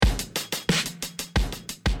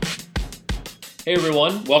Hey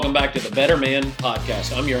everyone, welcome back to the Better Man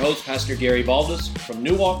Podcast. I'm your host, Pastor Gary Baldus from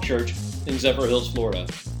New Walk Church in Zephyr Hills, Florida.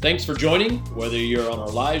 Thanks for joining, whether you're on our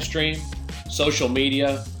live stream, social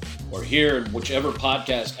media, or here in whichever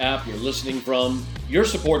podcast app you're listening from. Your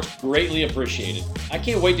support's greatly appreciated. I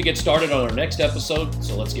can't wait to get started on our next episode,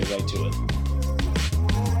 so let's get right to it.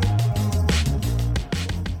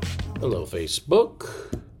 Hello,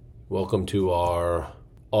 Facebook. Welcome to our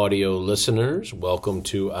audio listeners. Welcome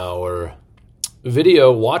to our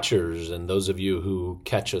video watchers, and those of you who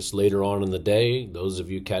catch us later on in the day, those of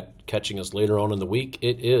you catching us later on in the week.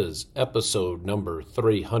 It is episode number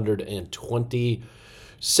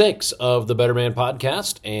 326 of the Better Man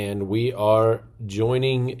Podcast, and we are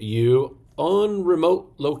joining you on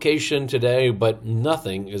remote location today, but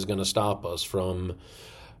nothing is going to stop us from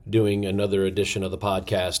doing another edition of the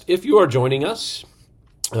podcast. If you are joining us,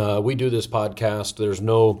 we do this podcast. There's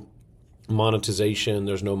no monetization.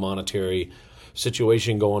 There's no monetary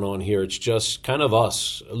situation going on here. It's just kind of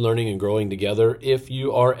us learning and growing together. If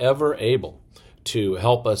you are ever able to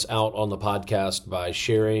help us out on the podcast by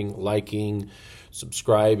sharing, liking,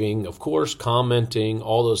 subscribing, of course, commenting,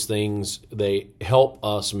 all those things, they help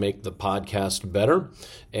us make the podcast better.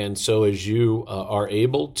 And so as you are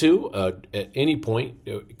able to, at any point,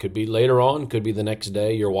 it could be later on, could be the next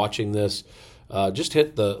day you're watching this, just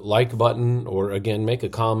hit the like button, or again, make a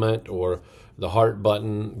comment, or the heart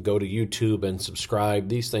button, go to YouTube and subscribe.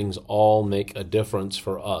 These things all make a difference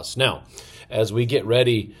for us. Now, as we get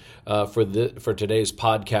ready for today's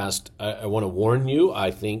podcast, I want to warn you,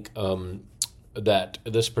 I think that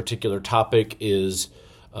this particular topic is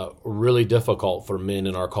really difficult for men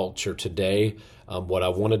in our culture today. What I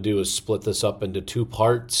want to do is split this up into two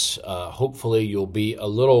parts. Hopefully you'll be a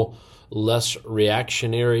little less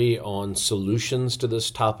reactionary on solutions to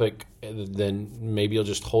this topic, then maybe you'll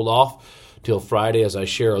just hold off till Friday as I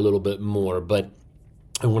share a little bit more. But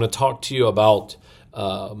I want to talk to you about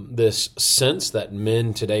this sense that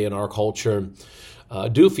men today in our culture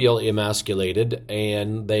do feel emasculated,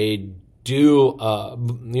 and they do,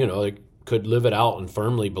 they could live it out and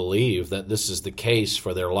firmly believe that this is the case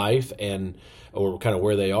for their life or kind of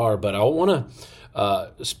where they are. But I want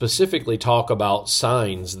to specifically talk about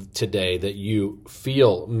signs today that you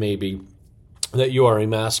feel maybe that you are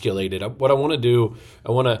emasculated. What I want to do,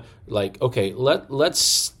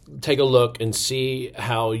 let's take a look and see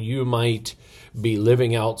how you might be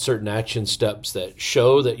living out certain action steps that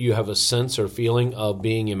show that you have a sense or feeling of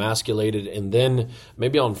being emasculated. And then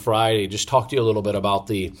maybe on Friday, just talk to you a little bit about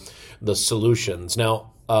the solutions.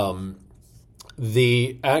 Now,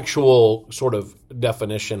 the actual sort of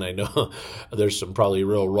definition, I know there's some probably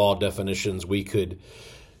real raw definitions we could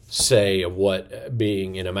say of what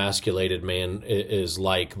being an emasculated man is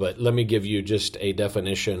like, but let me give you just a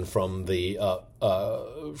definition from the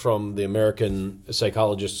American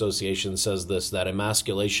Psychologists Association. Says this, that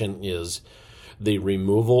emasculation is the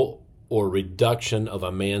removal or reduction of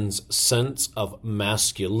a man's sense of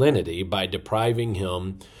masculinity by depriving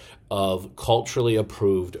him of culturally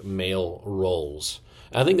approved male roles.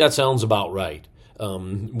 I think that sounds about right.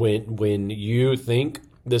 When you think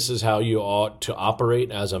this is how you ought to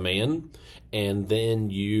operate as a man, and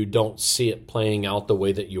then you don't see it playing out the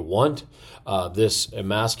way that you want, this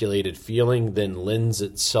emasculated feeling then lends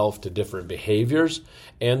itself to different behaviors.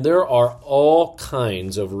 And there are all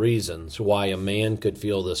kinds of reasons why a man could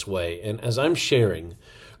feel this way. And as I'm sharing,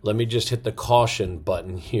 let me just hit the caution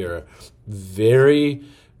button here. Very,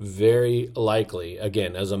 very likely,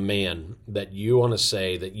 again, as a man, that you want to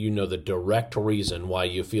say that you know the direct reason why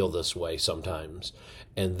you feel this way sometimes.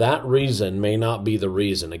 And that reason may not be the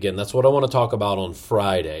reason. Again, that's what I want to talk about on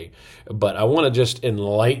Friday. But I want to just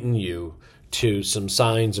enlighten you to some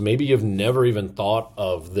signs. Maybe you've never even thought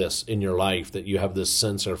of this in your life, that you have this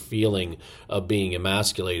sense or feeling of being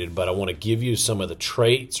emasculated. But I want to give you some of the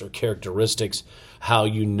traits or characteristics, how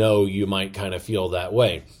you know you might kind of feel that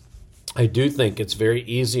way. I do think it's very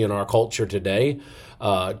easy in our culture today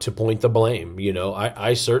to point the blame.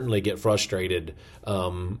 I certainly get frustrated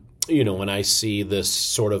when I see this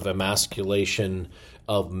sort of emasculation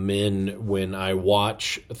of men when I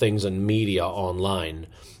watch things in media online.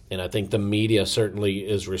 And I think the media certainly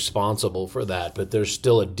is responsible for that. But there's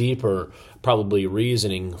still a deeper, probably,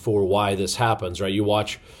 reasoning for why this happens, right? You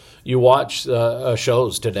watch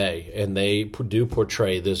shows today, and they do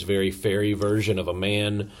portray this very fairy version of a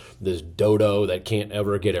man, this dodo that can't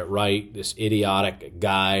ever get it right, this idiotic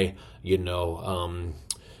guy, he's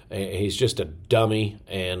just a dummy,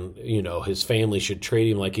 and, his family should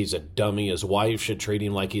treat him like he's a dummy. His wife should treat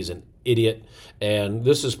him like he's an idiot. And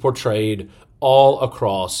this is portrayed all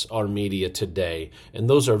across our media today. And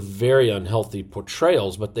those are very unhealthy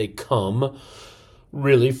portrayals, but they come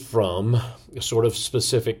really from sort of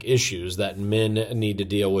specific issues that men need to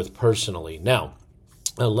deal with personally. Now,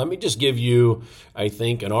 let me just give you, I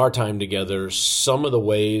think, in our time together, some of the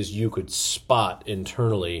ways you could spot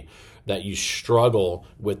internally that you struggle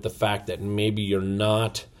with the fact that maybe you're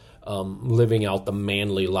not living out the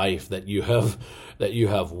manly life that you have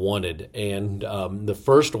wanted. And the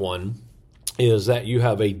first one is that you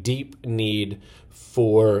have a deep need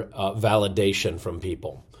for validation from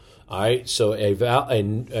people. All right, so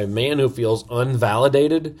a man who feels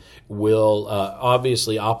unvalidated will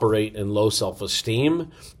obviously operate in low self-esteem,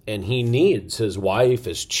 and he needs his wife,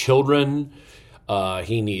 his children,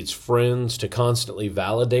 he needs friends to constantly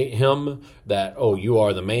validate him that, oh, you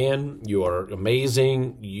are the man, you are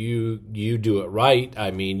amazing, you do it right,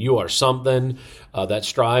 I mean, you are something. That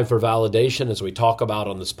strive for validation, as we talk about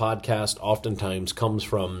on this podcast, oftentimes comes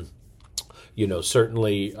from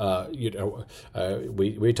certainly,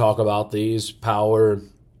 we talk about these power,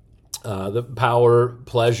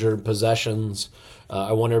 pleasure, possessions.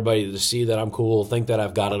 I want everybody to see that I'm cool, think that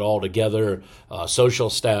I've got it all together,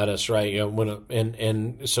 social status, right?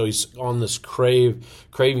 And so he's on this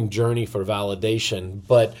craving journey for validation,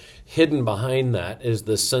 but hidden behind that is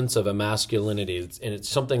this sense of emasculinity, and it's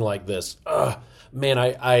something like this: man,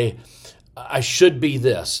 I should be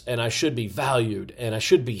this, and I should be valued, and I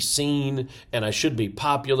should be seen, and I should be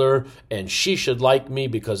popular, and she should like me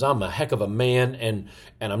because I'm a heck of a man, and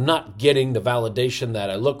I'm not getting the validation that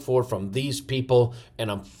I look for from these people, and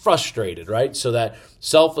I'm frustrated, right? So that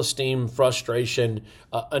self-esteem, frustration.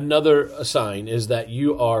 Another sign is that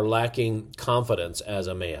you are lacking confidence as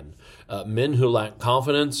a man. Men who lack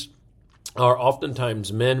confidence are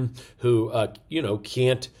oftentimes men who,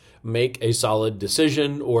 can't make a solid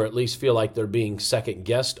decision, or at least feel like they're being second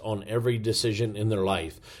guessed on every decision in their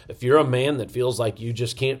life. If you're a man that feels like you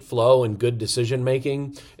just can't flow in good decision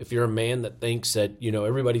making, if you're a man that thinks that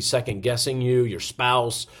everybody's second guessing you, your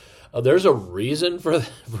spouse, there's a reason for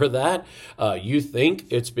that. You think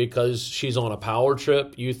it's because she's on a power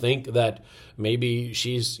trip. You think that maybe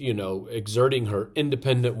she's exerting her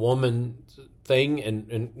independent woman thing,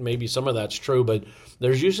 and maybe some of that's true, but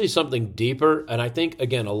there's usually something deeper. And I think,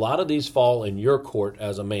 again, a lot of these fall in your court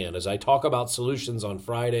as a man. As I talk about solutions on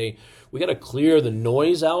Friday, we got to clear the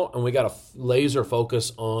noise out, and we got to laser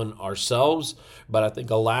focus on ourselves. But I think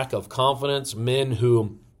a lack of confidence, men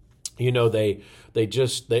who, they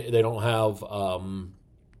don't have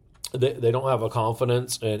they don't have a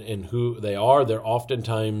confidence in who they are. They're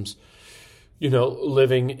oftentimes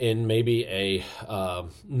living in maybe a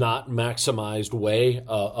not maximized way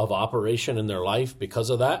of operation in their life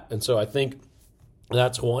because of that. And so I think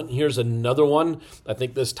that's one. Here's another one. I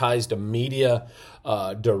think this ties to media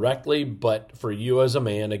directly, but for you as a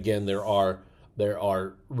man, again, there are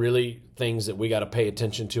really things that we got to pay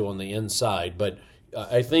attention to on the inside. But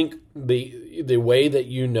I think the way that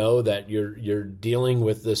that you're dealing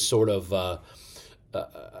with this sort of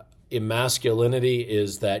emasculinity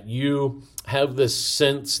is that you have this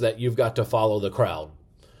sense that you've got to follow the crowd.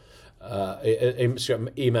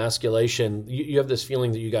 Emasculation, you have this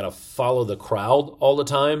feeling that you got to follow the crowd all the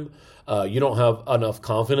time. You don't have enough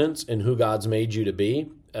confidence in who God's made you to be.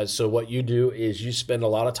 So what you do is you spend a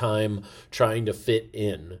lot of time trying to fit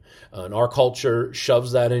in. And our culture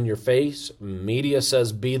shoves that in your face. Media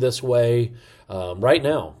says be this way. Right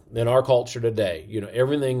now, in our culture today,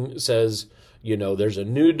 everything says, there's a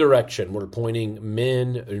new direction we're pointing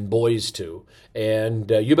men and boys to. And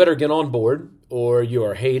you better get on board, or you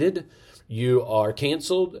are hated, you are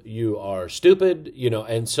canceled, you are stupid,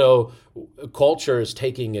 And so culture is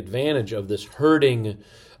taking advantage of this hurting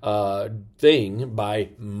thing by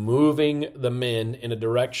moving the men in a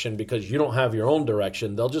direction because you don't have your own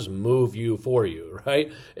direction. They'll just move you for you,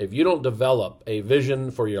 right? If you don't develop a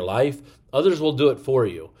vision for your life, others will do it for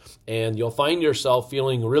you. And you'll find yourself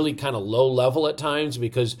feeling really kind of low level at times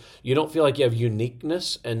because you don't feel like you have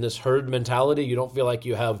uniqueness and this herd mentality. You don't feel like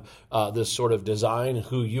you have this sort of design,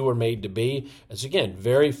 who you were made to be. It's, again,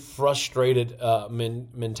 very frustrated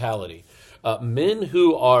mentality. Men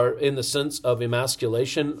who are in the sense of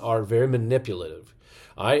emasculation are very manipulative.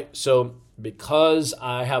 All right, so because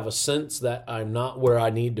I have a sense that I'm not where I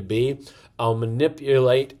need to be, I'll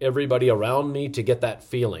manipulate everybody around me to get that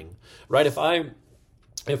feeling. Right? If I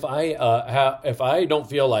don't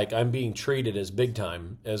feel like I'm being treated as big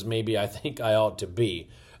time as maybe I think I ought to be,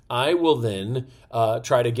 I will then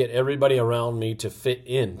try to get everybody around me to fit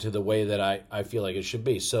into the way that I feel like it should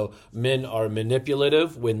be. So men are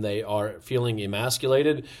manipulative when they are feeling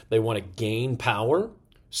emasculated. They want to gain power.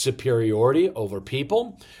 superiority over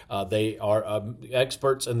people. They are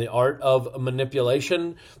experts in the art of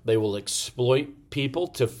manipulation. They will exploit people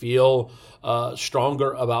to feel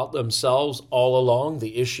stronger about themselves all along.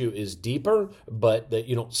 The issue is deeper, but that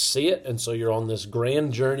you don't see it, and so you're on this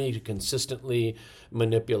grand journey to consistently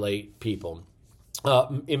manipulate people.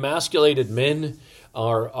 Emasculated men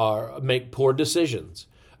make poor decisions.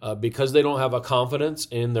 Because they don't have a confidence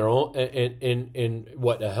in their own in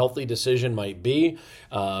what a healthy decision might be,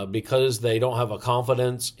 because they don't have a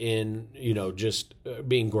confidence in just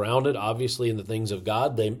being grounded, obviously, in the things of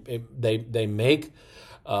God. They make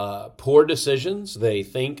poor decisions. They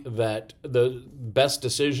think that the best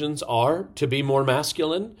decisions are to be more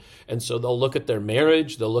masculine, and so they'll look at their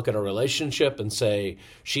marriage, they'll look at a relationship, and say,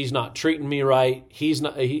 "She's not treating me right. He's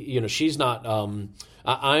not. She's not."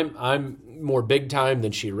 I'm more big time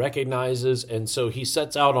than she recognizes, and so he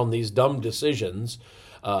sets out on these dumb decisions.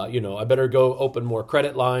 I better go open more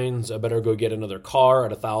credit lines. I better go get another car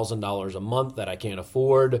at $1,000 a month that I can't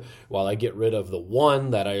afford, while I get rid of the one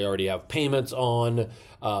that I already have payments on,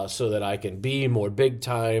 so that I can be more big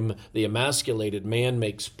time. The emasculated man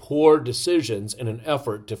makes poor decisions in an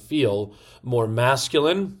effort to feel more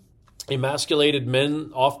masculine. Emasculated men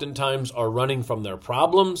oftentimes are running from their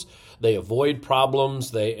problems. They avoid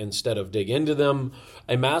problems. Instead of dig into them.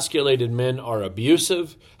 Emasculated men are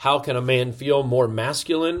abusive. How can a man feel more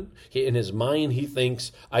masculine? In his mind, he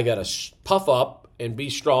thinks, I got to puff up and be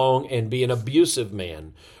strong and be an abusive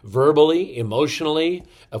man. Verbally, emotionally,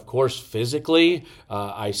 of course, physically.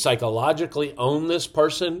 I psychologically own this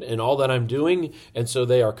person and all that I'm doing. And so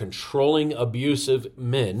they are controlling, abusive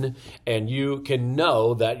men. And you can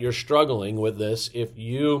know that you're struggling with this if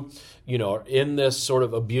you are in this sort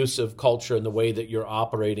of abusive culture in the way that you're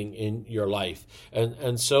operating in your life.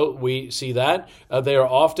 And so we see that. They are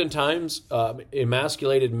oftentimes,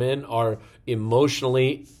 emasculated men are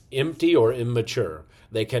emotionally empty or immature.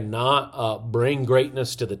 They cannot bring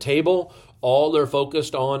greatness to the table. All they're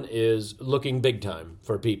focused on is looking big time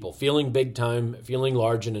for people, feeling big time, feeling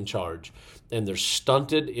large and in charge. And they're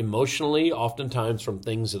stunted emotionally, oftentimes from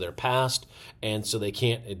things of their past, and so they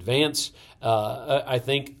can't advance. I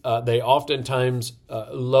think they oftentimes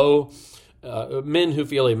men who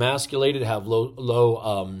feel emasculated have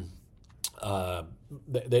low.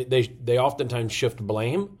 They oftentimes shift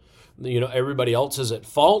blame. Everybody else is at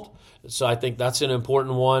fault. So I think that's an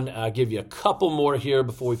important one. I'll give you a couple more here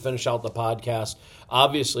before we finish out the podcast.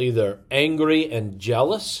 Obviously, they're angry and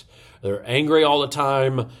jealous. They're angry all the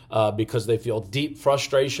time because they feel deep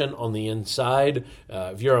frustration on the inside.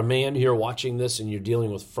 If you're a man here watching this and you're dealing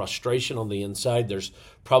with frustration on the inside, there's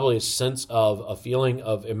probably a sense of a feeling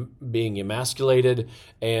of being emasculated,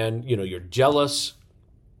 and you're jealous.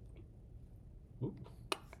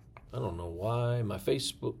 I don't know why my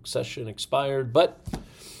Facebook session expired, but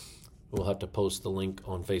we'll have to post the link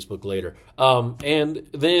on Facebook later. And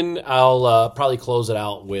then I'll probably close it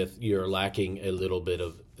out with you're lacking a little bit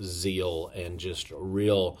of zeal and just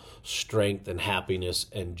real strength and happiness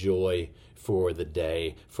and joy for the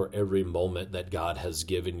day, for every moment that God has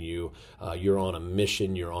given you. You're on a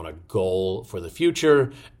mission, you're on a goal for the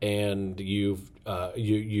future, and you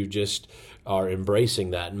just are embracing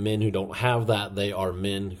that. Men who don't have that, they are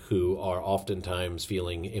men who are oftentimes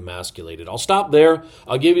feeling emasculated. I'll stop there.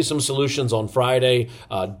 I'll give you some solutions on Friday.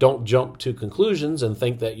 Don't jump to conclusions and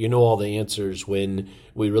think that you know all the answers when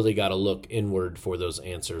we really got to look inward for those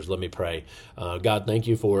answers. Let me pray. God, thank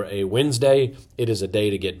you for a Wednesday. It is a day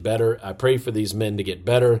to get better. I pray for these men to get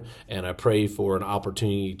better, and I pray for an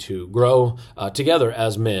opportunity to grow together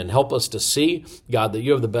as men. Help us to see, God, that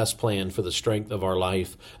you have the best plan for the strength of our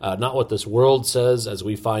life, not what this world says, as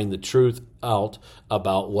we find the truth out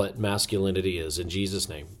about what masculinity is. In Jesus'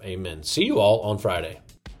 name, amen. See you all on Friday.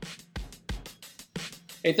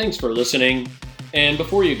 Hey, thanks for listening. And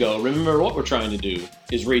before you go, remember what we're trying to do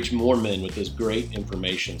is reach more men with this great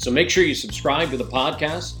information. So make sure you subscribe to the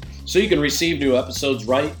podcast so you can receive new episodes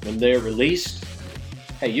right when they're released.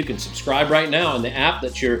 Hey, you can subscribe right now in the app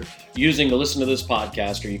that you're using to listen to this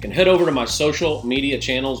podcast, or you can head over to my social media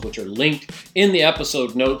channels, which are linked in the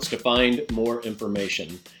episode notes, to find more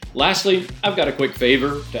information. Lastly, I've got a quick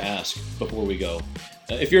favor to ask before we go.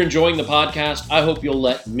 If you're enjoying the podcast, I hope you'll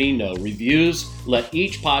let me know. Reviews let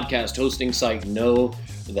each podcast hosting site know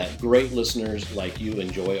that great listeners like you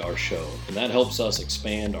enjoy our show. And that helps us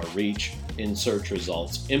expand our reach in search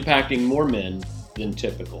results, impacting more men than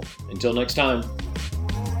typical. Until next time.